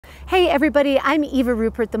Hey everybody, I'm Eva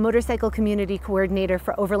Rupert, the Motorcycle Community Coordinator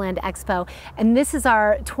for Overland Expo, and this is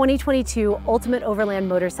our 2022 Ultimate Overland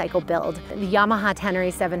Motorcycle build, the Yamaha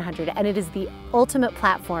Tenere 700, and it is the ultimate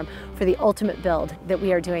platform for the ultimate build that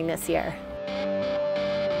we are doing this year.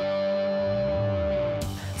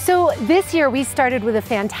 So this year we started with a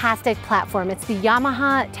fantastic platform. It's the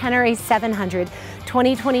Yamaha Tenere 700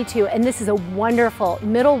 2022, and this is a wonderful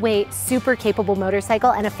middleweight, super capable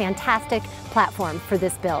motorcycle and a fantastic platform for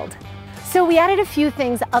this build. So we added a few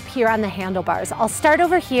things up here on the handlebars. I'll start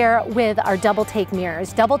over here with our Doubletake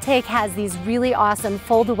mirrors. Doubletake has these really awesome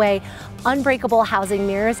fold-away, unbreakable housing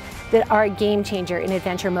mirrors that are a game changer in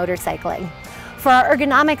adventure motorcycling. For our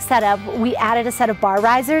ergonomic setup, we added a set of bar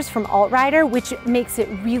risers from AltRider, which makes it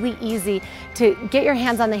really easy to get your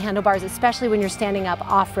hands on the handlebars, especially when you're standing up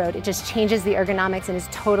off-road. It just changes the ergonomics and is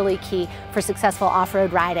totally key for successful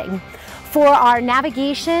off-road riding. For our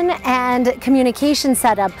navigation and communication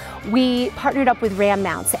setup, we partnered up with RAM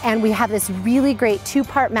mounts, and we have this really great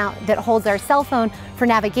two-part mount that holds our cell phone for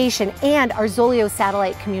navigation and our ZOLEO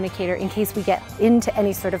satellite communicator in case we get into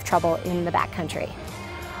any sort of trouble in the backcountry.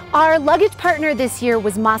 Our luggage partner this year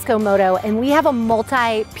was Mosko Moto, and we have a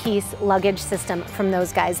multi-piece luggage system from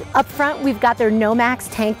those guys. Up front, we've got their Nomax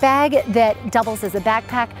tank bag that doubles as a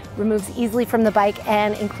backpack, removes easily from the bike,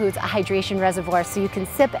 and includes a hydration reservoir so you can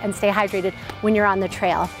sip and stay hydrated when you're on the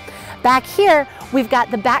trail. Back here, we've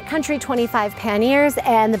got the Backcountry 25 panniers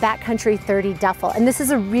and the Backcountry 30 duffel, and this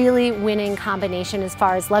is a really winning combination as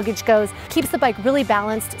far as luggage goes. Keeps the bike really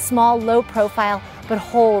balanced, small, low profile, but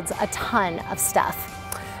holds a ton of stuff.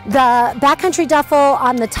 The Backcountry duffel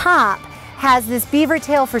on the top has this beaver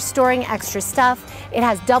tail for storing extra stuff. It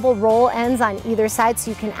has double roll ends on either side so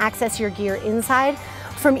you can access your gear inside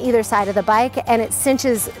from either side of the bike, and it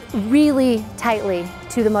cinches really tightly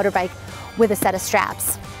to the motorbike with a set of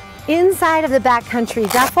straps. Inside of the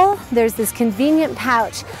Backcountry duffel, there's this convenient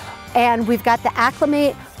pouch, and we've got the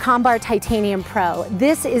Acclimate Combar Titanium Pro.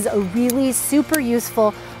 This is a really super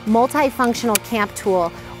useful multifunctional camp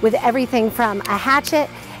tool with everything from a hatchet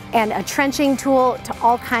and a trenching tool to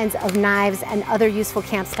all kinds of knives and other useful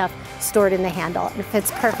camp stuff stored in the handle. It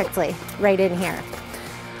fits perfectly right in here.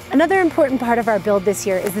 Another important part of our build this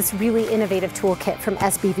year is this really innovative toolkit from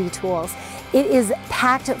SBV Tools. It is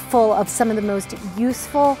packed full of some of the most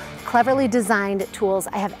useful, cleverly designed tools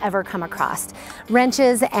I have ever come across.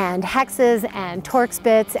 Wrenches and hexes and Torx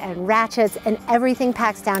bits and ratchets, and everything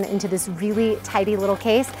packs down into this really tidy little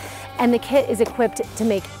case. And the kit is equipped to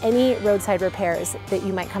make any roadside repairs that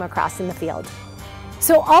you might come across in the field.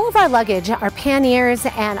 So all of our luggage, our panniers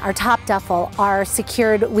and our top duffel, are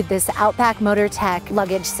secured with this Outback Motortek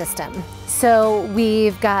luggage system. So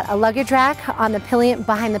we've got a luggage rack on the pillion,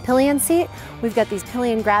 behind the pillion seat. We've got these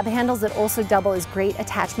pillion grab handles that also double as great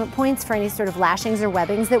attachment points for any sort of lashings or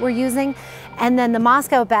webbings that we're using. And then the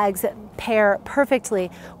Mosko bags pair perfectly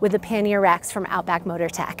with the pannier racks from Outback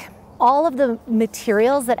Motortek. All of the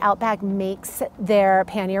materials that Outback makes their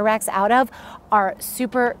pannier racks out of are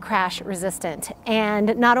super crash resistant.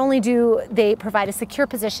 And not only do they provide a secure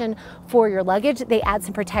position for your luggage, they add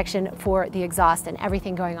some protection for the exhaust and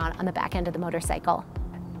everything going on the back end of the motorcycle.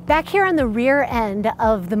 Back here on the rear end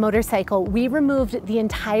of the motorcycle, we removed the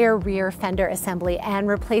entire rear fender assembly and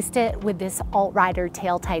replaced it with this AltRider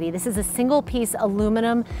tail tidy. This is a single piece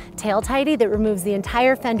aluminum tail tidy that removes the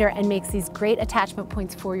entire fender and makes these great attachment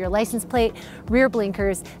points for your license plate, rear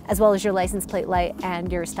blinkers, as well as your license plate light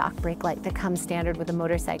and your stock brake light that comes standard with a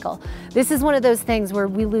motorcycle. This is one of those things where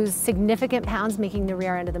we lose significant pounds making the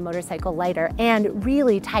rear end of the motorcycle lighter and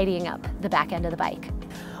really tidying up the back end of the bike.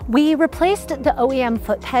 We replaced the OEM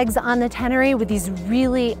foot pegs on the Tenere with these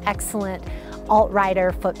really excellent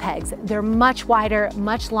AltRider foot pegs. They're much wider,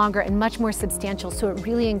 much longer, and much more substantial, so it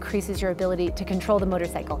really increases your ability to control the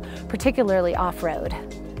motorcycle, particularly off-road.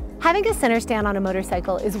 Having a center stand on a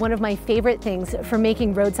motorcycle is one of my favorite things for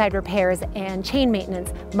making roadside repairs and chain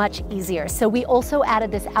maintenance much easier. So we also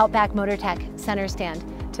added this Outback Motortek center stand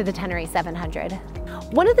to the Tenere 700.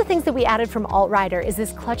 One of the things that we added from AltRider is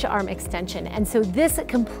this clutch arm extension, and so this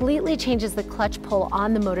completely changes the clutch pull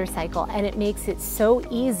on the motorcycle, and it makes it so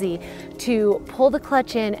easy to pull the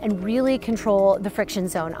clutch in and really control the friction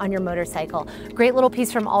zone on your motorcycle. Great little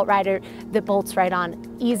piece from AltRider that bolts right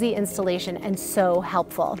on, easy installation and so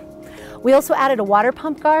helpful. We also added a water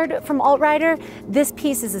pump guard from AltRider. This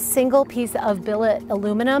piece is a single piece of billet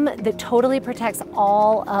aluminum that totally protects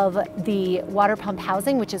all of the water pump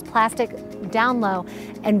housing, which is plastic, down low,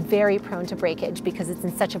 and very prone to breakage because it's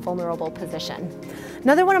in such a vulnerable position.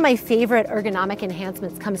 Another one of my favorite ergonomic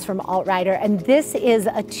enhancements comes from AltRider, and this is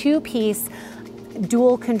a two-piece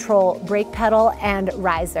dual control brake pedal and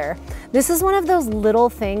riser. This is one of those little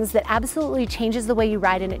things that absolutely changes the way you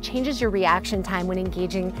ride, and it changes your reaction time when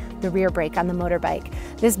engaging the rear brake on the motorbike.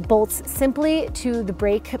 This bolts simply to the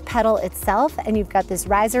brake pedal itself, and you've got this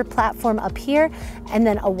riser platform up here and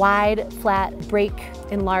then a wide flat brake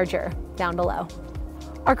enlarger down below.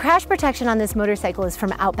 Our crash protection on this motorcycle is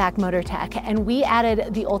from Outback Motortek, and we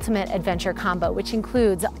added the Ultimate Adventure Combo, which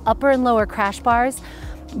includes upper and lower crash bars,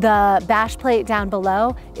 the bash plate down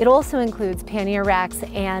below. It also includes pannier racks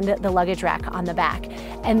and the luggage rack on the back.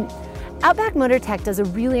 And Outback Motortek does a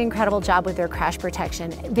really incredible job with their crash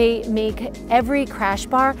protection. They make every crash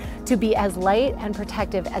bar to be as light and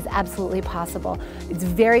protective as absolutely possible. It's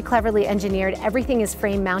very cleverly engineered. Everything is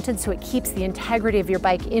frame mounted, so it keeps the integrity of your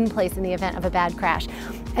bike in place in the event of a bad crash.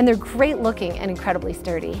 And they're great looking and incredibly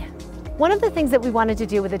sturdy. One of the things that we wanted to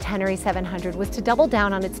do with the Tenere 700 was to double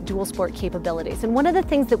down on its dual sport capabilities. And one of the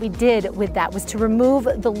things that we did with that was to remove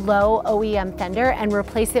the low OEM fender and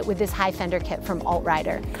replace it with this high fender kit from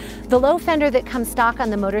AltRider. The low fender that comes stock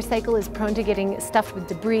on the motorcycle is prone to getting stuffed with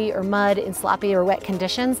debris or mud in sloppy or wet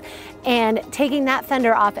conditions. And taking that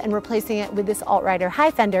fender off and replacing it with this AltRider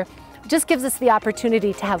high fender just gives us the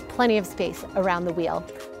opportunity to have plenty of space around the wheel.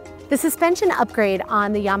 The suspension upgrade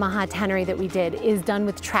on the Yamaha Tenere that we did is done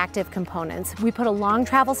with tractive components. We put a long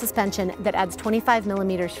travel suspension that adds 25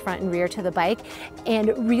 millimeters front and rear to the bike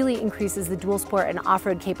and really increases the dual sport and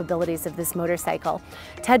off-road capabilities of this motorcycle.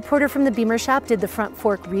 Ted Porter from the Beermershop did the front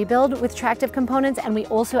fork rebuild with tractive components, and we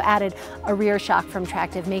also added a rear shock from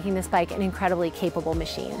Tractive, making this bike an incredibly capable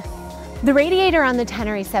machine. The radiator on the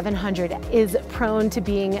Tenere 700 is prone to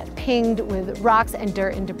being pinged with rocks and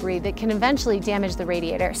dirt and debris that can eventually damage the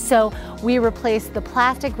radiator. So we replaced the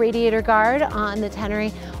plastic radiator guard on the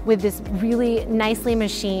Tenere with this really nicely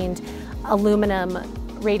machined aluminum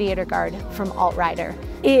radiator guard from AltRider.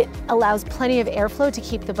 It allows plenty of airflow to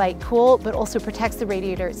keep the bike cool, but also protects the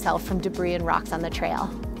radiator itself from debris and rocks on the trail.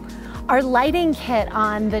 Our lighting kit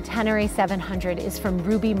on the Tenere 700 is from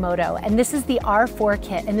Ruby Moto, and this is the R4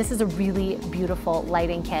 kit, and this is a really beautiful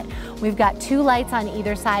lighting kit. We've got two lights on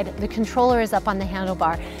either side. The controller is up on the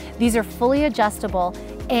handlebar. These are fully adjustable,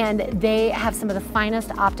 and they have some of the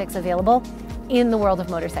finest optics available in the world of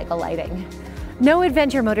motorcycle lighting. No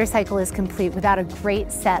adventure motorcycle is complete without a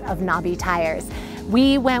great set of knobby tires.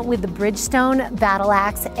 We went with the Bridgestone Battle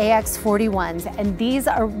Axe AX41s, and these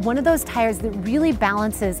are one of those tires that really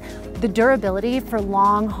balances the durability for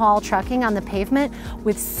long haul trucking on the pavement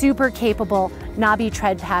with super capable knobby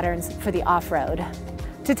tread patterns for the off-road.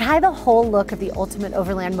 To tie the whole look of the ultimate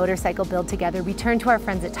overland motorcycle build together, we turned to our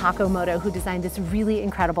friends at Mosko, who designed this really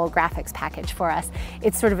incredible graphics package for us.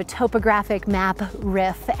 It's sort of a topographic map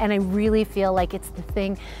riff, and I really feel like it's the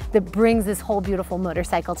thing that brings this whole beautiful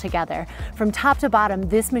motorcycle together. From top to bottom,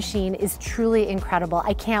 this machine is truly incredible.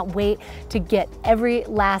 I can't wait to get every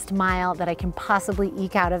last mile that I can possibly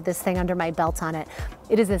eke out of this thing under my belt on it.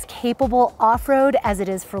 It is as capable off-road as it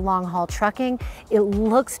is for long-haul trucking. It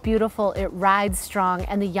looks beautiful, it rides strong,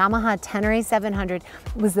 and the Yamaha Tenere 700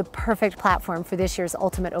 was the perfect platform for this year's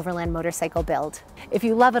Ultimate Overland Motorcycle build. If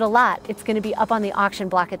you love it a lot, it's going to be up on the auction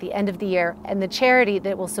block at the end of the year, and the charity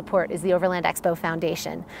that will support is the Overland Expo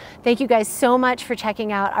Foundation. Thank you guys so much for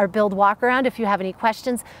checking out our build walk-around. If you have any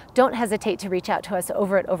questions, don't hesitate to reach out to us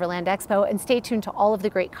over at Overland Expo, and stay tuned to all of the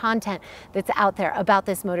great content that's out there about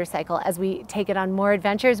this motorcycle as we take it on more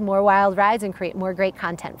adventures, more wild rides, and create more great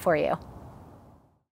content for you.